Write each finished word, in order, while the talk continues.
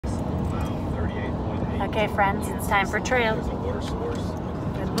Okay, friends, it's time for trail.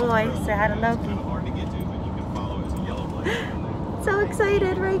 Good boy. Say hi to Loki. So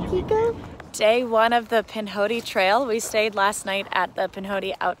excited, right, Kiko? Day one of the Pinhoti Trail. We stayed last night at the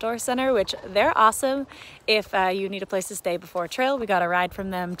Pinhoti Outdoor Center, which they're awesome. If you need a place to stay before trail, we got a ride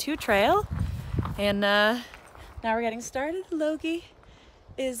from them to trail. And now we're getting started. Loki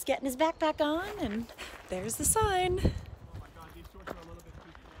is getting his backpack on, and there's the sign.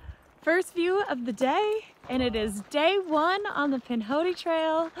 First view of the day, and it is day one on the Pinhoti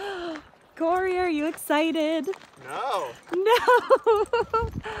Trail. Corey, are you excited? No. No.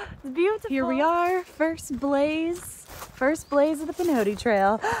 It's beautiful. Here we are, first blaze of the Pinhoti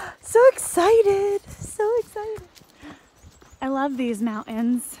Trail. So excited, so excited. I love these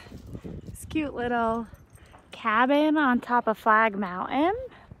mountains. This cute little cabin on top of Flag Mountain.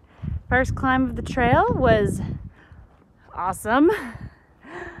 First climb of the trail was awesome.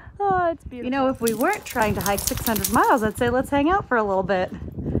 Oh, it's beautiful. You know, if we weren't trying to hike 600 miles, I'd say let's hang out for a little bit.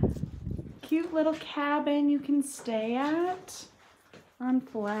 Cute little cabin you can stay at on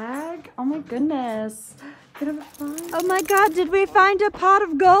Flag. Oh my goodness. Oh my God, did we find a pot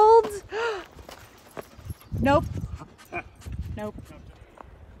of gold? Nope. Nope.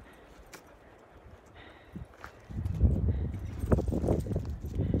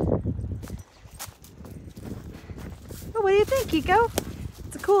 Oh, what do you think, Kiko?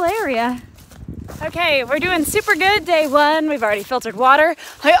 It's a cool area. Okay, we're doing super good day one. We've already filtered water.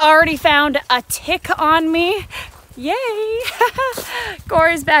 I already found a tick on me. Yay!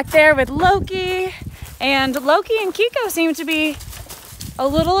 Corey's back there with Loki. And Loki and Kiko seem to be a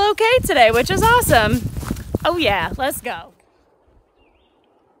little okay today, which is awesome. Oh yeah, let's go.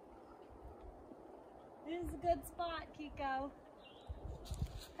 This is a good spot, Kiko.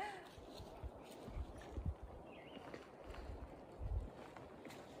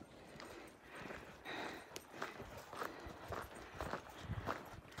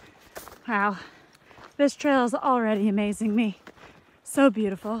 Wow, this trail is already amazing me. So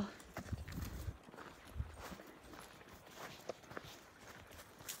beautiful.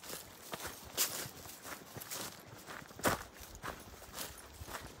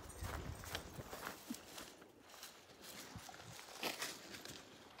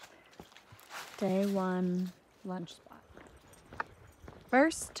 Day one lunch spot.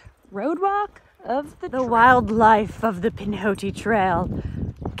 First road walk of the wildlife of the Pinhoti Trail.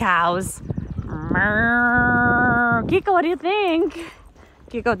 Cows. Kiko, what do you think?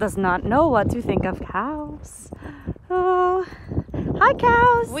 Kiko does not know what to think of cows. Oh, hi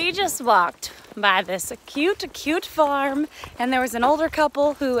cows. We just walked by this cute farm, and there was an older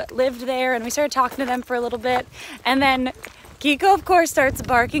couple who lived there, and we started talking to them for a little bit, and then Kiko, of course, starts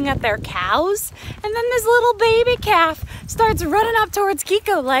barking at their cows, and then this little baby calf starts running up towards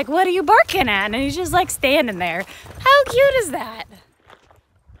Kiko like, what are you barking at? And he's just like standing there. How cute is that?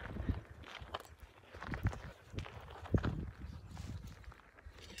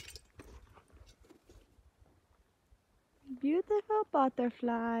 Beautiful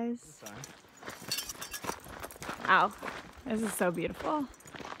butterflies. Ow, this is so beautiful.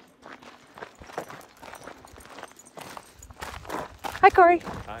 Hi, Corey.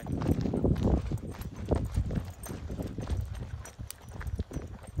 Hi.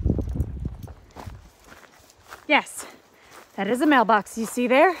 Yes, that is a mailbox you see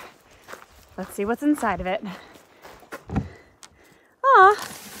there. Let's see what's inside of it. Aw,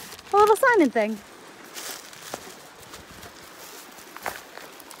 a little signing thing.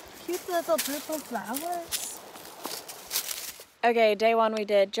 Cute little purple flowers. Okay, day one we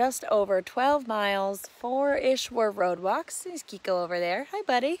did just over 12 miles. 4-ish were road walks. There's Kiko over there. Hi,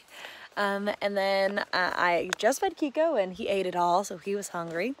 buddy. And then I just fed Kiko and he ate it all, so he was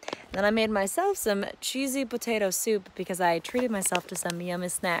hungry. Then I made myself some cheesy potato soup because I treated myself to some yummy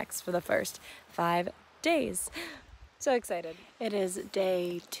snacks for the first 5 days. So excited. It is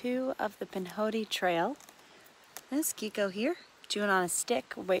day 2 of the Pinhoti Trail. There's Kiko here, chewing on a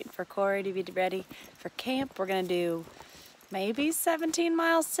stick, waiting for Corey to be ready for camp. We're gonna do maybe 17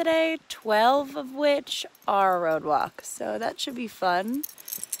 miles today, 12 of which are road walk. So that should be fun.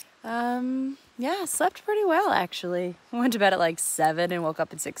 Yeah, slept pretty well actually. I went to bed at like 7 and woke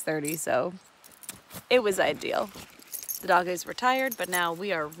up at 6:30, so it was ideal. The doggies were tired, but now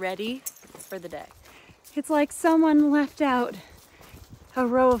we are ready for the day. It's like someone left out a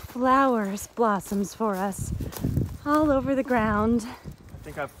row of flowers blossoms for us all over the ground. I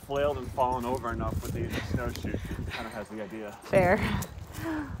think I've flailed and fallen over enough with these snowshoes. Kind of has the idea. Fair.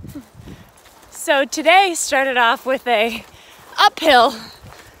 So today started off with a uphill.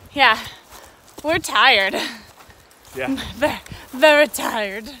 Yeah, we're tired. Yeah. Very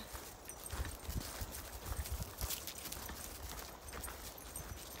tired.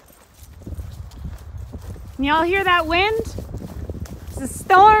 Can y'all hear that wind? The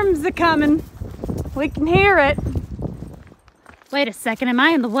storms are coming. We can hear it. Wait a second, am I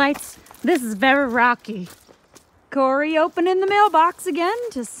in the whites? This is very rocky. Corey opening the mailbox again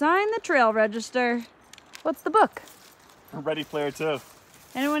to sign the trail register. What's the book? Ready Player 2.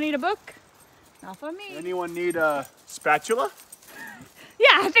 Anyone need a book? Not for me. Anyone need a spatula?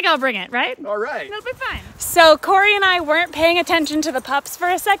 Yeah, I think I'll bring it, right? All right. It'll be fine. So Corey and I weren't paying attention to the pups for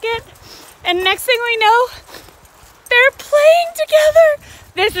a second, and next thing we know, they're playing together.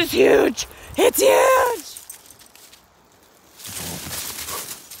 This is huge. It's huge.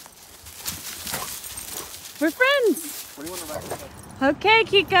 We're friends. What do you want to recommend? Okay,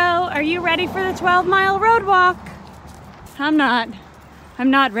 Kiko, are you ready for the 12-mile road walk? I'm not.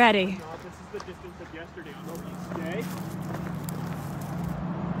 I'm not ready. No, this is the distance of yesterday. So you stay.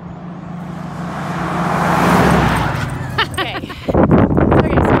 Okay, so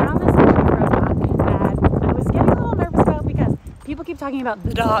we're on this road walk that I was getting a little nervous about because people keep talking about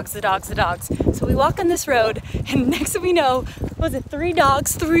the dogs. So we walk on this road, and next thing we know, was it three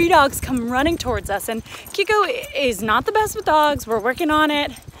dogs come running towards us, and Kiko is not the best with dogs. We're working on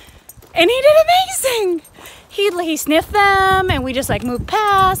it, and he did amazing. He sniffed them, and we just like moved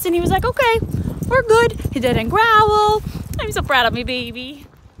past, and he was like, okay, we're good. He didn't growl. I'm so proud of me, baby.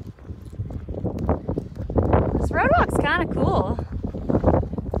 This road walk's kind of cool.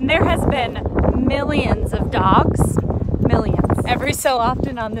 And there has been millions of dogs, millions. Every so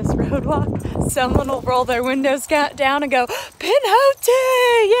often on this road walk, someone will roll their windows down and go,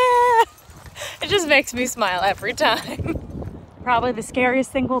 Pinhoti, yeah! It just makes me smile every time. Probably the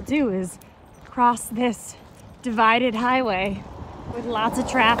scariest thing we'll do is cross this divided highway with lots of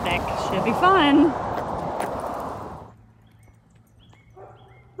traffic. Should be fun.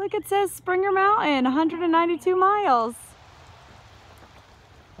 Look, it says Springer Mountain, 192 miles.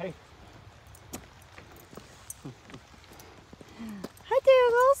 Hey. Hi,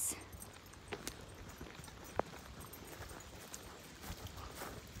 Douglas.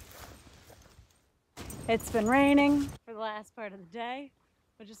 It's been raining for the last part of the day,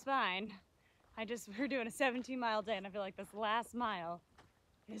 which is fine. We're doing a 17-mile day, and I feel like this last mile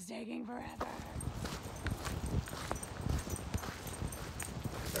is taking forever.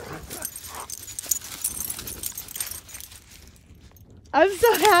 I'm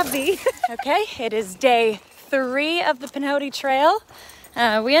so happy. Okay, it is day 3 of the Pinhoti Trail.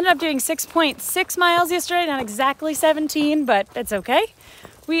 We ended up doing 6.6 miles yesterday, not exactly 17, but it's okay.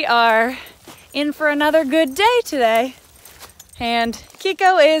 We are in for another good day today. And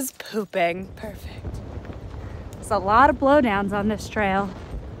Kiko is pooping. Perfect. There's a lot of blowdowns on this trail.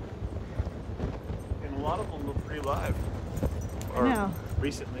 And a lot of them look pretty live. I know.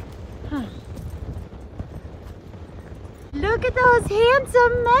 Recently. Huh. Look at those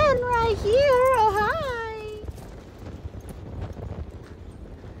handsome men right here. Oh, hi.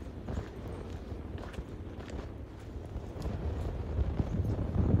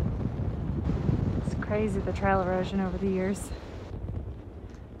 It's crazy, the trail erosion over the years.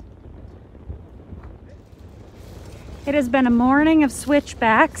 It has been a morning of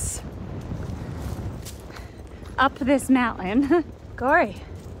switchbacks up this mountain. Corey,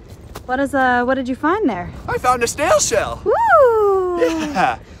 what did you find there? I found a snail shell. Woo!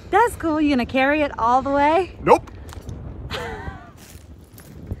 Yeah. That's cool. You gonna carry it all the way? Nope.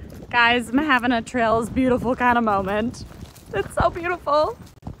 Guys, I'm having a trails beautiful kind of moment. It's so beautiful.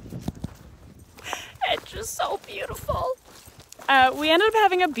 It's just so beautiful. We ended up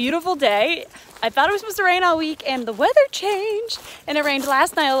having a beautiful day. I thought it was supposed to rain all week, and the weather changed, and it rained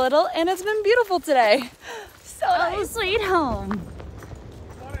last night a little, and it's been beautiful today. So nice. Sweet home.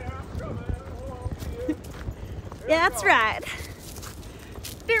 Yeah, that's right.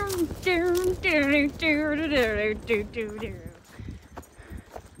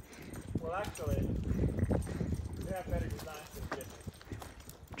 Well, actually, they have better designs than this.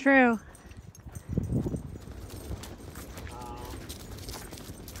 True.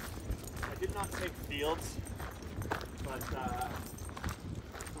 I did not take fields, but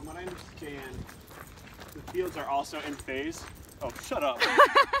from what I understand, the fields are also in phase. Oh, shut up.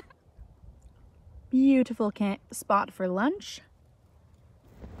 Beautiful spot for lunch.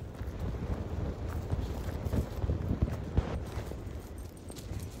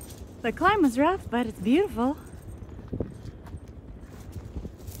 The climb was rough, but it's beautiful.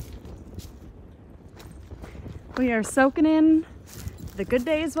 We are soaking in the good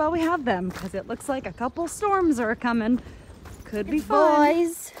days while we have them, because it looks like a couple storms are coming. Could be fun.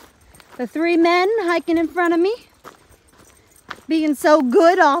 Boys, the 3 men hiking in front of me. Being so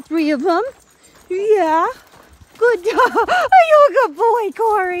good, all 3 of them. Yeah. Good job. You're a good boy,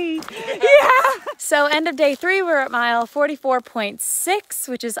 Corey. Yeah. So end of day 3, we're at mile 44.6,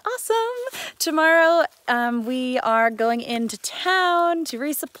 which is awesome. Tomorrow we are going into town to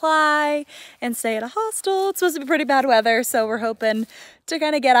resupply and stay at a hostel. It's supposed to be pretty bad weather, so we're hoping to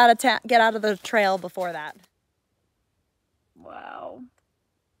kind of get out of the trail before that. Wow.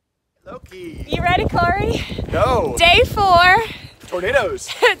 Loki. You ready, Corey? No. Day 4. Tornadoes.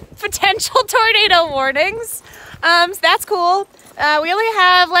 Potential tornado warnings. So that's cool. We only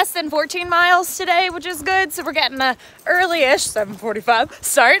have less than 14 miles today, which is good. So we're getting a early-ish 7:45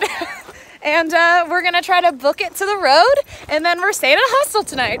 start. And we're gonna try to book it to the road, and then we're staying at a hostel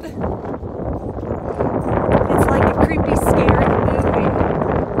tonight. It's like a creepy, scary movie.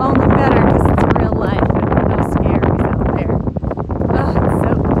 Only better because it's real life and no scaries out there. Oh, it's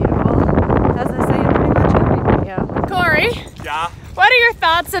so beautiful. As I say in pretty much every video. Corey, Yeah? what are your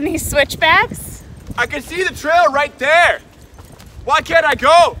thoughts on these switchbacks? I can see the trail right there. Why can't I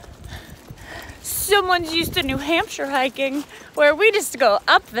go? Someone's used to New Hampshire hiking, where we just go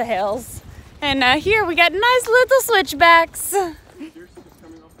up the hills. And here we got nice little switchbacks.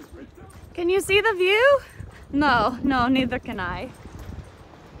 Can you see the view? No, neither can I.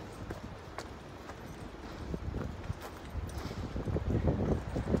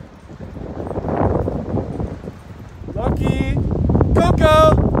 Lucky.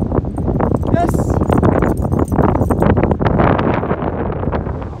 Coco. Yes.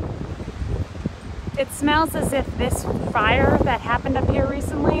 It smells as if this fire that happened up here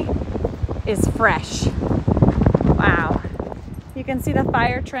recently is fresh. Wow. You can see the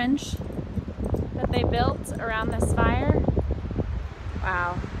fire trench that they built around this fire.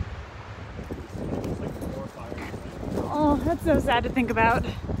 Wow. Oh, that's so sad to think about.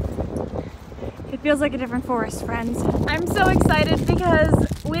 It feels like a different forest, friends. I'm so excited because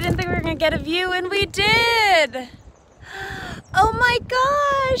we didn't think we were gonna get a view, and we did. Oh my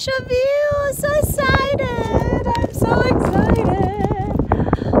gosh, a view! I'm so excited! I'm so excited!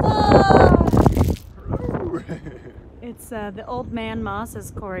 Oh. It's the old man moss,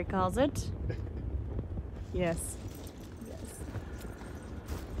 as Corey calls it. Yes.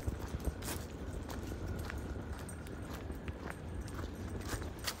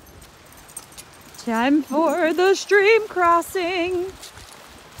 Time for the stream crossing.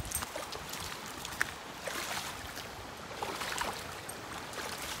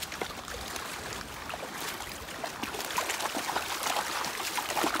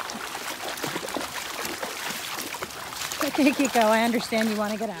 Okay, Kiko, I understand you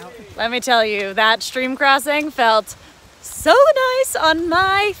want to get out. Let me tell you, that stream crossing felt so nice on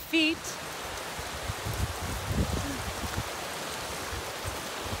my feet.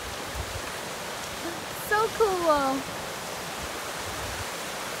 So cool.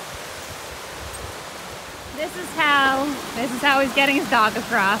 This is how he's getting his dog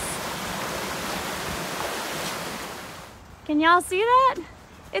across. Can y'all see that?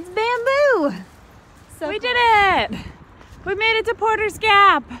 It's bamboo. So we did it. We made it to Porter's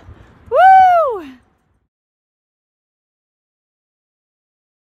Gap. Woo!